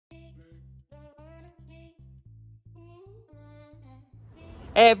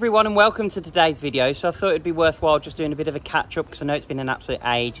Hey everyone, and welcome to today's video. So I thought it'd be worthwhile just doing a bit of a catch up because I know it's been an absolute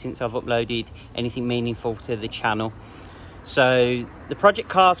age since I've uploaded anything meaningful to the channel. So the project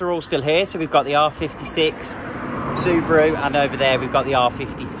cars are all still here. So we've got the R56 Subaru, and over there we've got the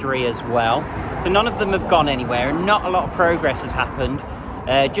R53 as well. So none of them have gone anywhere, and not a lot of progress has happened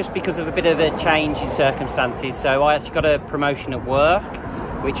just because of a bit of a change in circumstances. So I actually got a promotion at work,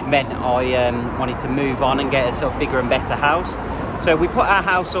 which meant I wanted to move on and get a sort of bigger and better house. So we put our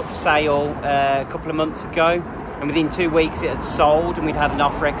house up for sale a couple of months ago, and within 2 weeks it had sold and we'd had an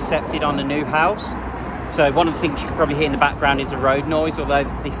offer accepted on a new house. So one of the things you can probably hear in the background is a road noise. Although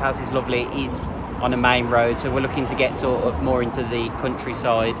this house is lovely, it is on a main road, so we're looking to get sort of more into the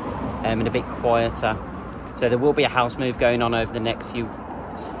countryside and a bit quieter. So there will be a house move going on over the next few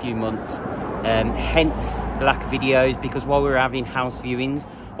months, hence the lack of videos, because while we were having house viewings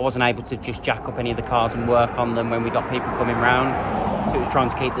I wasn't able to just jack up any of the cars and work on them when we got people coming round. So it was trying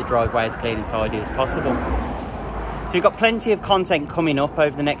to keep the driveway as clean and tidy as possible. So we've got plenty of content coming up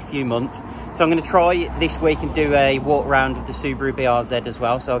over the next few months. So I'm going to try this week and do a walk around of the Subaru BRZ as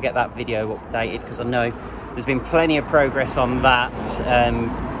well. So I'll get that video updated because I know there's been plenty of progress on that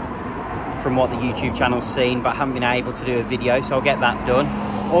from what the YouTube channel's seen, but I haven't been able to do a video, so I'll get that done.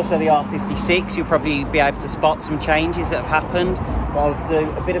 Also the R56, you'll probably be able to spot some changes that have happened, but I'll do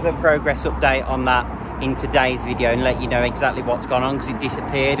a bit of a progress update on that in today's video and let you know exactly what's gone on, because it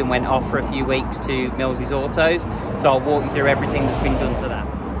disappeared and went off for a few weeks to Mills's Autos. So I'll walk you through everything that's been done to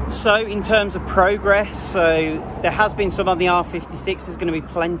that. So in terms of progress, so there has been some on the R56. There's going to be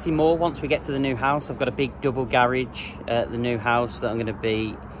plenty more once we get to the new house. I've got a big double garage at the new house that I'm going to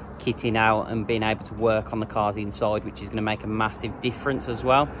be kitting out and being able to work on the cars inside, which is going to make a massive difference as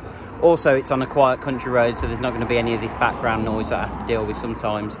well. Also, it's on a quiet country road, so there's not going to be any of this background noise that I have to deal with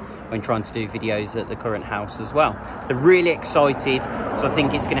sometimes when trying to do videos at the current house as well. So really excited, because I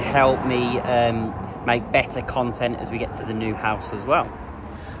think it's going to help me make better content as we get to the new house as well.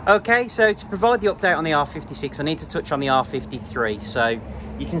 Okay, so to provide the update on the R56, I need to touch on the R53. So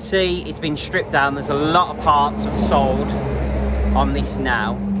you can see it's been stripped down. There's a lot of parts have sold on this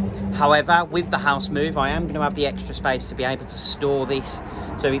now. However, with the house move, I am going to have the extra space to be able to store this.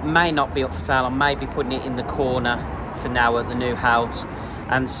 So it may not be up for sale. I may be putting it in the corner for now at the new house,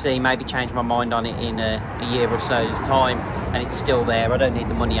 and see, maybe change my mind on it in a year or so's time, and it's still there. I don't need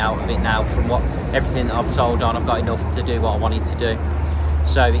the money out of it now. From everything that I've sold on, I've got enough to do what I wanted to do.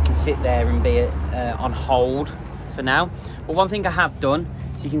 So it can sit there and be on hold for now. But one thing I have done,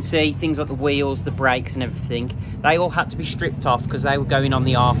 so you can see things like the wheels, the brakes and everything, they all had to be stripped off because they were going on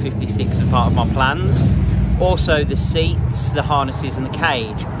the R56 as part of my plans. Also the seats, the harnesses and the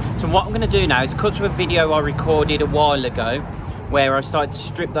cage. So what I'm going to do now is cut to a video I recorded a while ago where I started to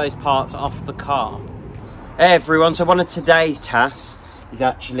strip those parts off the car. Hey everyone, so one of today's tasks is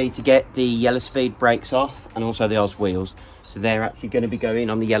actually to get the yellow speed brakes off and also the Oz wheels. So they're actually going to be going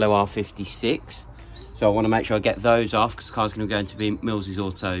on the yellow R56. So I want to make sure I get those off because the car's going to go into Mills's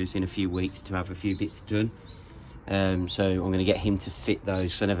Autos in a few weeks to have a few bits done. So I'm going to get him to fit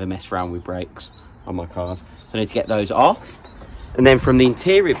those, so I never mess around with brakes on my cars. So I need to get those off. And then from the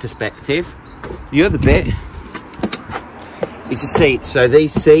interior perspective, the other bit is the seats. So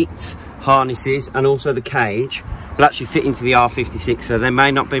these seats, harnesses and also the cage will actually fit into the R56. So they may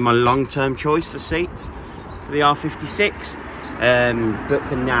not be my long-term choice for seats for the R56. But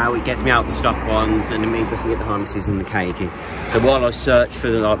for now it gets me out the stock ones, and it means I can get the harnesses and the caging. So while I search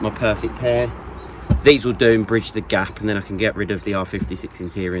for my perfect pair, these will do and bridge the gap, and then I can get rid of the R56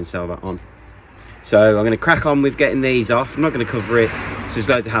 interior and sell that on. So I'm going to crack on with getting these off. I'm not going to cover it, so there's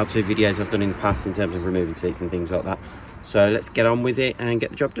loads of how-to videos I've done in the past in terms of removing seats and things like that. So let's get on with it and get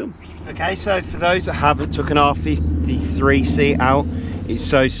the job done. Okay, so for those that haven't took an R53 seat out, it's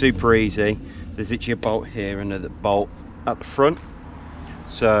so super easy. There's literally a bolt here and another bolt at the front.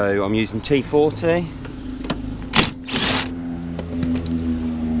 So I'm using T40.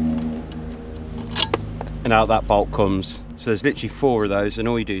 And out that bolt comes. So there's literally 4 of those, and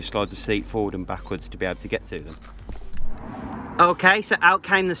all you do is slide the seat forward and backwards to be able to get to them. Okay, so out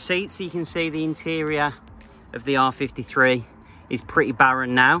came the seats. So you can see the interior of the R53 is pretty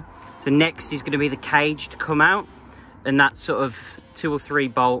barren now. So next is going to be the cage to come out, and that's sort of 2 or 3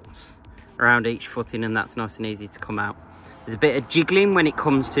 bolts around each footing, and that's nice and easy to come out. There's a bit of jiggling when it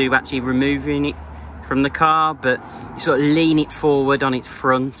comes to actually removing it from the car, but you sort of lean it forward on its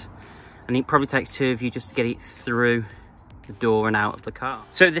front, and it probably takes 2 of you just to get it through the door and out of the car.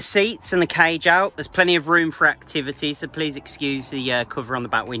 So the seats and the cage out, there's plenty of room for activity, so please excuse the cover on the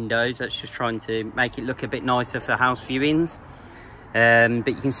back windows. That's just trying to make it look a bit nicer for house viewings. But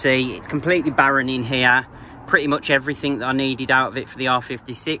you can see it's completely barren in here. pretty much everything that I needed out of it for the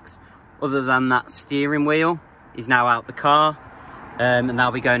R56, other than that steering wheel, is now out the car. And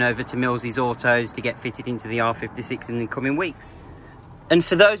they'll be going over to Mills's Autos to get fitted into the R56 in the coming weeks. And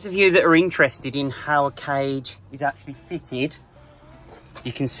for those of you that are interested in how a cage is actually fitted,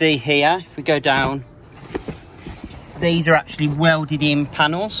 you can see here, if we go down, these are actually welded in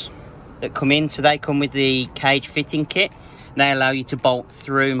panels that come in. So they come with the cage fitting kit. They allow you to bolt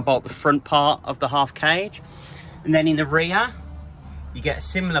through and bolt the front part of the half cage. And then in the rear, you get a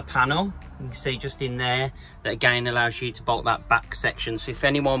similar panel. You can see just in there, that again allows you to bolt that back section. So if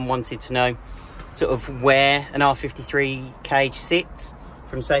anyone wanted to know sort of where an R53 cage sits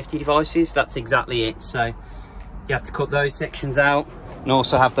from safety devices, that's exactly it. So you have to cut those sections out and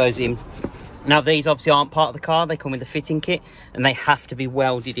also have those in. Now these obviously aren't part of the car, they come with a fitting kit and they have to be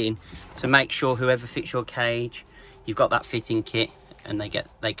welded in. So make sure whoever fits your cage, you've got that fitting kit and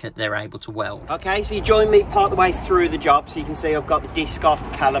they're able to weld. Okay, so you join me part of the way through the job. So you can see I've got the disc off,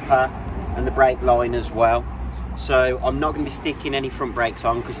 the caliper and the brake line as well. So I'm not going to be sticking any front brakes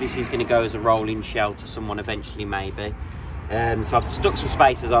on because this is going to go as a rolling shell to someone eventually maybe. So I've stuck some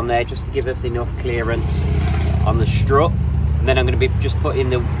spacers on there just to give us enough clearance on the strut. And then I'm going to be just putting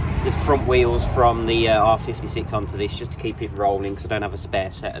the front wheels from the R56 onto this just to keep it rolling because I don't have a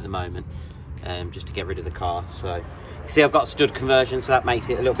spare set at the moment, just to get rid of the car. So you see I've got stud conversion, so that makes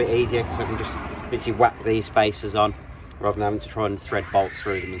it a little bit easier because I can just literally whack these spacers on rather than having to try and thread bolts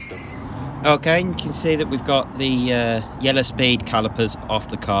through them and stuff. Okay, you can see that we've got the yellow speed calipers off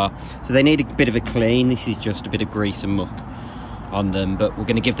the car, so they need a bit of a clean. This is just a bit of grease and muck on them, but we're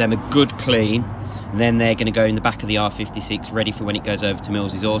going to give them a good clean, and then they're going to go in the back of the R56 ready for when it goes over to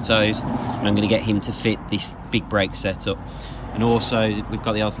Mills's Autos, and I'm going to get him to fit this big brake setup. And also we've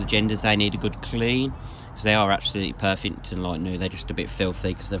got the Oz Legendas, they need a good clean because they are absolutely perfect and like new. They're just a bit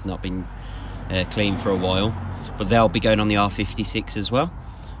filthy because they've not been clean for a while, but they'll be going on the R56 as well,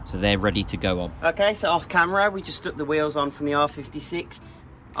 so they're ready to go on. Okay, so off camera we just stuck the wheels on from the R56.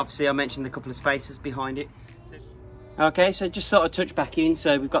 Obviously I mentioned a couple of spacers behind it. Okay, so just sort of touch back in.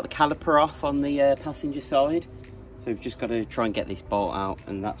 So we've got the caliper off on the passenger side, so we've just got to try and get this bolt out,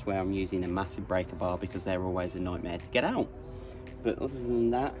 and that's where I'm using a massive breaker bar because they're always a nightmare to get out. But other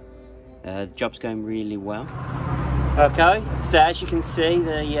than that, the job's going really well. Okay, so as you can see,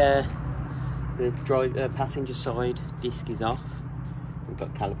 the passenger side disc is off. We've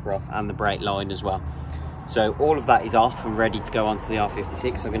got caliper off and the brake line as well. So all of that is off and ready to go onto the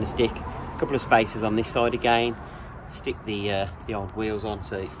R56. So I'm going to stick a couple of spacers on this side again, stick the old wheels on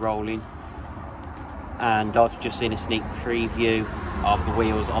so it's rolling, and I've just seen a sneak preview of the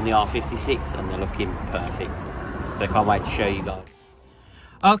wheels on the R56 and they're looking perfect, so I can't wait to show you guys.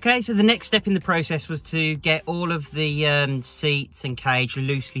 Okay, so the next step in the process was to get all of the seats and cage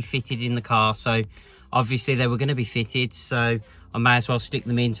loosely fitted in the car. So obviously they were going to be fitted, so I may as well stick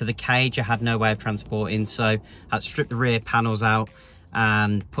them into the cage. I had no way of transporting, so I had to strip the rear panels out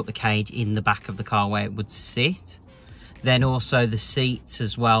and put the cage in the back of the car where it would sit. Then also the seats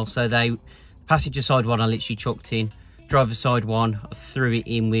as well. So passenger side one I literally chucked in, driver side one I threw it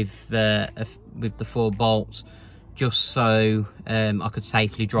in with the 4 bolts, just so I could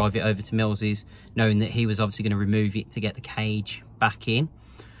safely drive it over to Mills's, knowing that he was obviously going to remove it to get the cage back in.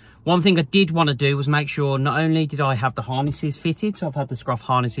 One thing I did want to do was make sure not only did I have the harnesses fitted, so I've had the Scruff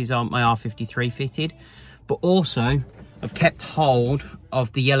harnesses on my R53 fitted, but also I've kept hold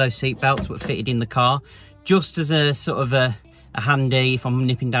of the yellow seat belts that were fitted in the car, just as a sort of a handy, if I'm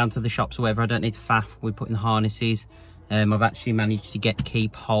nipping down to the shops or whatever, I don't need to faff with putting the harnesses. I've actually managed to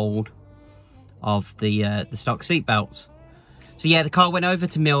keep hold of the stock seat belts. So yeah, the car went over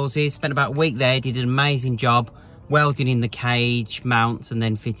to Mills's, spent about a week there, did an amazing job welding in the cage mounts and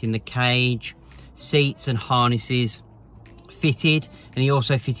then fitting the cage, seats and harnesses fitted, and he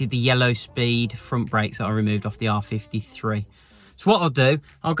also fitted the yellow speed front brakes that I removed off the R53. So what I'll do,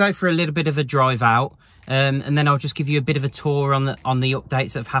 I'll go for a little bit of a drive out, and then I'll just give you a bit of a tour on the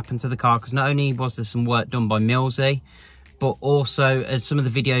updates that have happened to the car, because not only was there some work done by Millsy, but also as some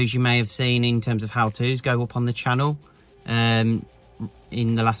of the videos you may have seen in terms of how-tos go up on the channel in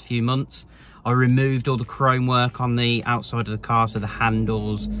the last few months. I removed all the chrome work on the outside of the car, so the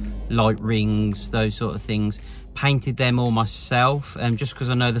handles, light rings, those sort of things. Painted them all myself, just because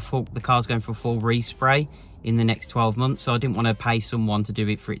I know the car's going for a full respray in the next 12 months, so I didn't want to pay someone to do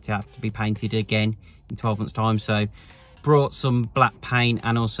it for it to have to be painted again in 12 months time. So brought some black paint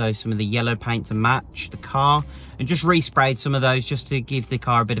and also some of the yellow paint to match the car, and just resprayed some of those just to give the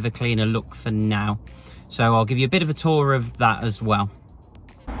car a bit of a cleaner look for now. So I'll give you a bit of a tour of that as well.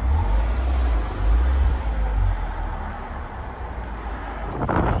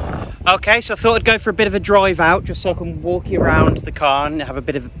 Okay, so I thought I'd go for a bit of a drive out just so I can walk you around the car and have a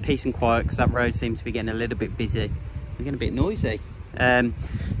bit of peace and quiet, because that road seems to be getting a little bit busy. We're getting a bit noisy. So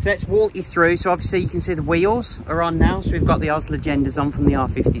let's walk you through. So obviously you can see the wheels are on now. So we've got the Oz Legendas on from the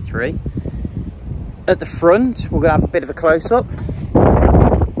R53. At the front, we're going to have a bit of a close-up.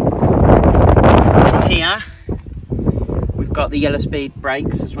 Here, we've got the yellow speed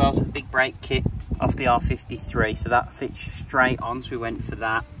brakes as well. So the big brake kit off the R53. So that fits straight on, so we went for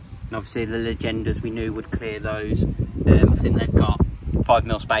that. And obviously the Legendas we knew would clear those. I think they've got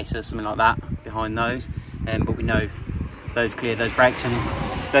 5mm spacers, something like that, behind those. But we know those clear those brakes, and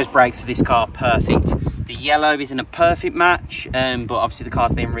those brakes for this car are perfect. The yellow isn't a perfect match, but obviously the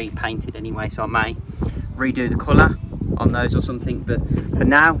car's been repainted anyway, so I may redo the colour on those or something. But for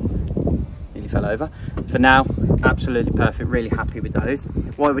now, nearly fell over. For now, absolutely perfect. Really happy with those.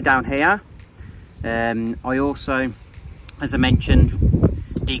 While we're down here, I also, as I mentioned,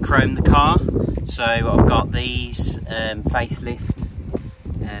 de-chromed the car. So I've got these facelift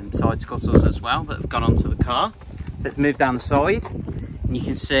side scuttles as well that have gone onto the car. Let's move down the side, and you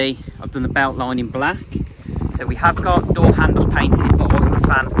can see I've done the belt line in black. So we have got door handles painted, but I wasn't a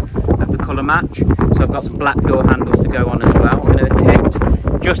fan of the colour match, so I've got some black door handles to go on as well. I'm going to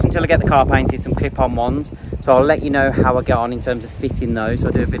attempt, just until I get the car painted, some clip-on ones. So I'll let you know how I get on in terms of fitting those. So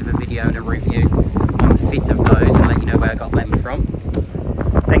I'll do a bit of a video and a review on the fit of those and let you know where I got them from.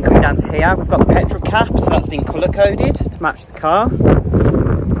 Then coming down to here, we've got the petrol cap, so that's been colour coded to match the car.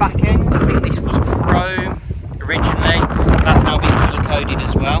 Back end, I think this was chrome originally, that's now been colour coded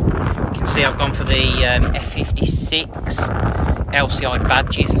as well. You can see I've gone for the R56 LCI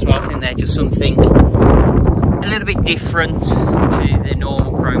badges as well. I think they're just something a little bit different to the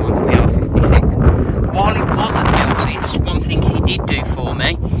normal chrome ones of the R56. While it was at Eltis, one thing he did do for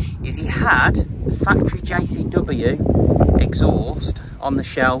me is he had the factory JCW exhaust on the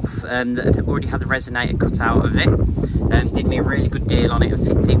shelf that had already had the resonator cut out of it. Did me a really good deal on it and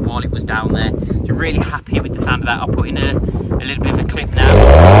fitted it while it was down there. So really happy with the sound of that. I'll put in a little bit of a clip now.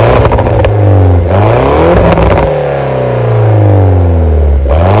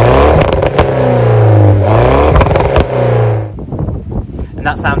 And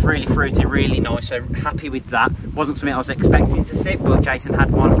that sounds really fruity, really nice, so happy with that. Wasn't something I was expecting to fit, but Jason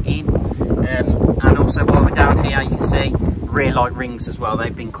had one in. And also while we're down here, you can see rear light rings as well.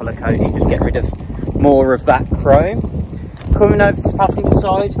 They've been colour coded, just get rid of more of that chrome. Coming over to the passenger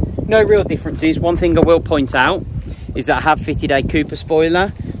side, no real differences. One thing I will point out is that I have fitted a Cooper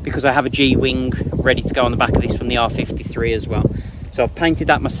spoiler because I have a G-wing ready to go on the back of this from the R53 as well. So I've painted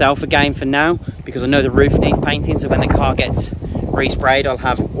that myself again for now, because I know the roof needs painting, so when the car gets resprayed I'll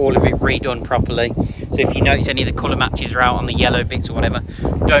have all of it redone properly. So if you notice any of the colour matches are out on the yellow bits or whatever,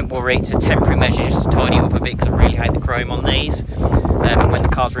 don't worry, it's a temporary measure just to tidy it up a bit, because I really hate the chrome on these. And when the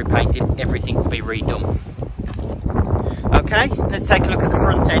car's repainted, everything will be redone. Okay, let's take a look at the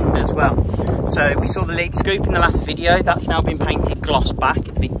front end as well. So we saw the lead scoop in the last video. That's now been painted gloss back. It's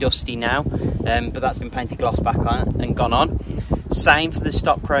a bit dusty now, but that's been painted gloss back on and gone on. Same for the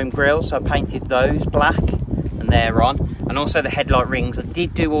stock chrome grills, so I painted those black and they're on. And also the headlight rings, I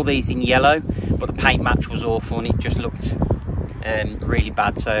did do all these in yellow, but the paint match was awful and it just looked really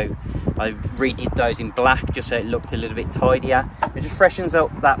bad, so I redid those in black just so it looked a little bit tidier. It just freshens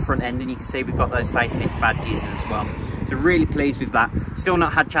up that front end, and you can see we've got those facelift badges as well. So really pleased with that. Still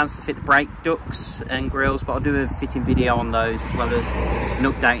not had a chance to fit the brake ducts and grills, but I'll do a fitting video on those, as well as an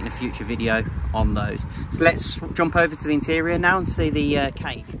update in a future video on those. So let's jump over to the interior now and see the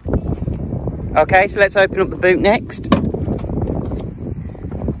cage. Okay, so let's open up the boot next.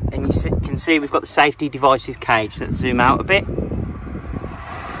 And you can see we've got the safety devices cage. Let's zoom out a bit.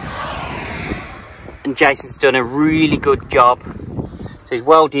 And Jason's done a really good job. So he's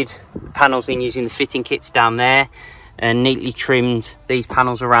welded panels in using the fitting kits down there, and neatly trimmed these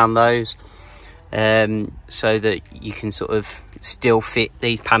panels around those, so that you can sort of still fit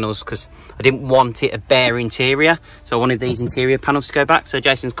these panels, because I didn't want it a bare interior, so I wanted these interior panels to go back. So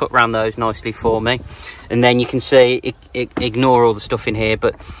Jason's cut around those nicely for me. And then you can see, ignore all the stuff in here,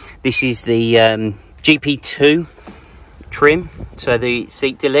 but this is the GP2 trim, so the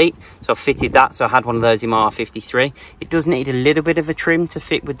seat delete. So I fitted that, so I had one of those in my R53. It does need a little bit of a trim to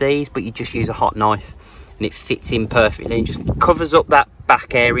fit with these, but you just use a hot knife and it fits in perfectly. It just covers up that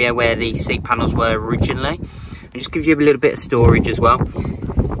back area where the seat panels were originally, and just gives you a little bit of storage as well.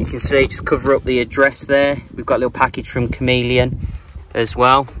 You can see, just cover up the address there. We've got a little package from Chameleon as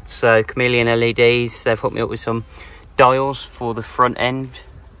well. So Chameleon LEDs, they've hooked me up with some dials for the front end,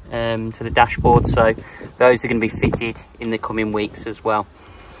 for the dashboard, so those are going to be fitted in the coming weeks as well.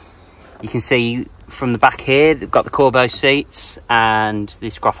 You can see from the back here, they've got the Corbeau seats and the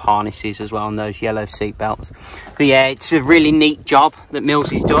Scruff harnesses as well, and those yellow seat belts. But yeah, it's a really neat job that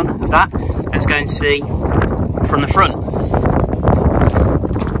Mills has done of that. Let's go and see from the front.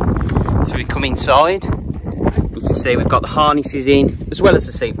 So we come inside. You can see we've got the harnesses in as well as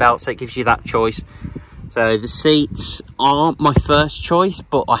the seat belt, so it gives you that choice. So the seats aren't my first choice,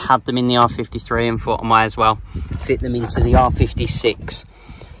 but I had them in the R53 and thought I might as well fit them into the R56.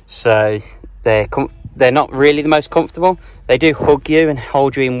 So they're not really the most comfortable. They do hug you and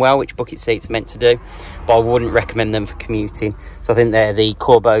hold you in well, which bucket seats are meant to do, but I wouldn't recommend them for commuting. So I think they're the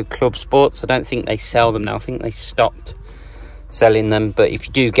Corbeau Club Sports. I don't think they sell them now. I think they stopped selling them, but if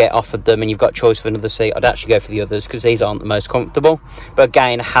you do get offered them and you've got choice of another seat, I'd actually go for the others because these aren't the most comfortable. But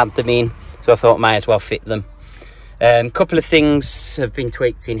again, I had them in, so I thought I may as well fit them. A couple of things have been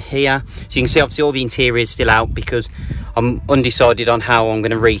tweaked in here. So you can see obviously all the interior is still out because I'm undecided on how I'm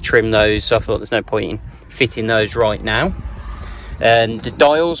going to retrim those. So I thought there's no point in fitting those right now. The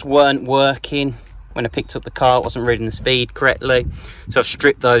dials weren't working when I picked up the car. It wasn't reading the speed correctly. So I've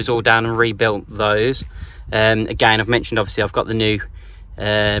stripped those all down and rebuilt those. Again, I've mentioned obviously I've got the new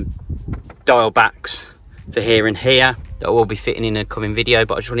dial backs for here and here that I will be fitting in a coming video,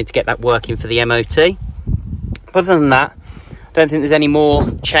 but I just wanted to get that working for the MOT. Other than that, I don't think there's any more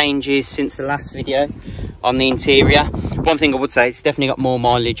changes since the last video on the interior. One thing I would say, it's definitely got more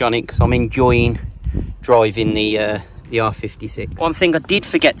mileage on it because I'm enjoying driving the R56. One thing I did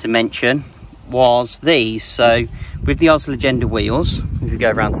forget to mention was these. So with the Oz Legenda wheels, if we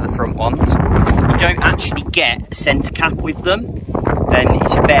go around to the front ones, you don't actually get a centre cap with them.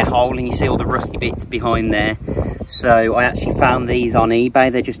 It's a bare hole and you see all the rusty bits behind there. So I actually found these on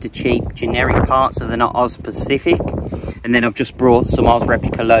eBay. They're just a cheap generic part, so they're not Oz specific. And then I've just brought some Oz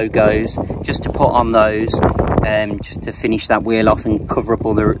replica logos just to put on those, just to finish that wheel off and cover up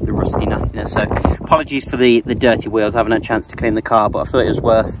all the rusty nastiness. So apologies for the dirty wheels. I haven't had a chance to clean the car, but I thought it was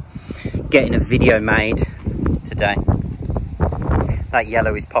worth getting a video made today. That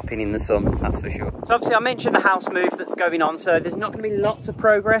yellow is popping in the sun, that's for sure. So obviously I mentioned the house move that's going on, so there's not going to be lots of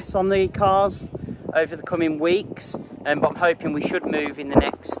progress on the cars over the coming weeks, but I'm hoping we should move in the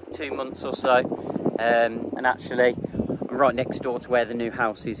next 2 months or so. And actually, I'm right next door to where the new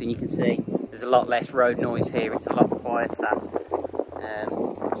house is, and you can see there's a lot less road noise here. It's a lot quieter.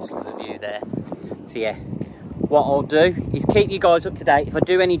 Just look at the view there. So yeah, what I'll do is keep you guys up to date. If I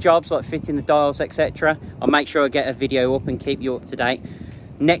do any jobs like fitting the dials, etc., I'll make sure I get a video up and keep you up to date.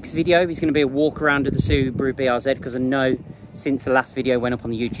 Next video is going to be a walk around of the Subaru BRZ, because I know since the last video went up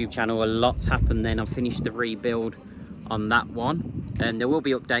on the YouTube channel, a lot's happened then. I've finished the rebuild on that one, and there will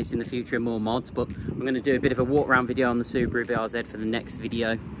be updates in the future and more mods, but I'm going to do a bit of a walk around video on the Subaru BRZ for the next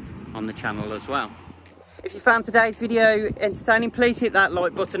video on the channel as well. If you found today's video entertaining, please hit that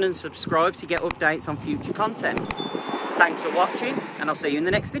like button and subscribe to get updates on future content. Thanks for watching, and I'll see you in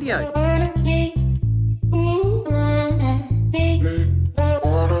the next video.